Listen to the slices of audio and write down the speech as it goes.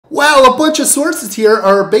Well, a bunch of sources here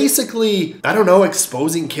are basically, I don't know,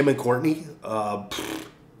 exposing Kim and Kourtney.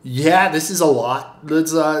 Yeah, this is a lot.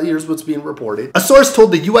 Here's what's being reported. A source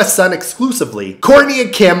told the US Sun exclusively, Kourtney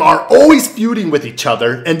and Kim are always feuding with each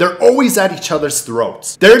other and they're always at each other's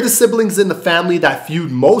throats. They're the siblings in the family that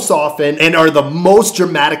feud most often and are the most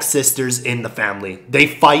dramatic sisters in the family. They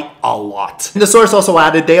fight a lot. And the source also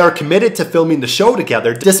added they are committed to filming the show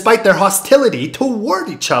together despite their hostility toward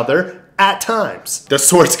each other at times. The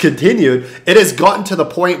source continued, it has gotten to the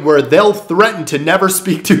point where they'll threaten to never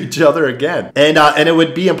speak to each other again. And it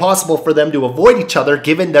would be impossible for them to avoid each other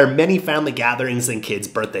given their many family gatherings and kids'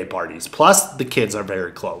 birthday parties. Plus, the kids are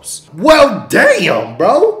very close. Well, damn,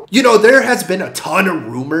 bro. You know, there has been a ton of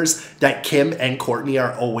rumors that Kim and Kourtney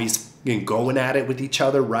are always going at it with each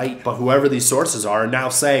other, right? But whoever these sources are now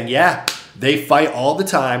saying, yeah, they fight all the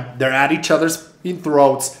time. They're at each other's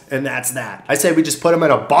throats, and that's that. I say we just put them in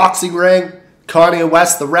a boxing ring. Kanye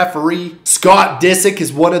West, the referee. Scott Disick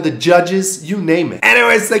is one of the judges. You name it.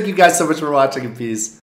 Anyways, thank you guys so much for watching, and peace.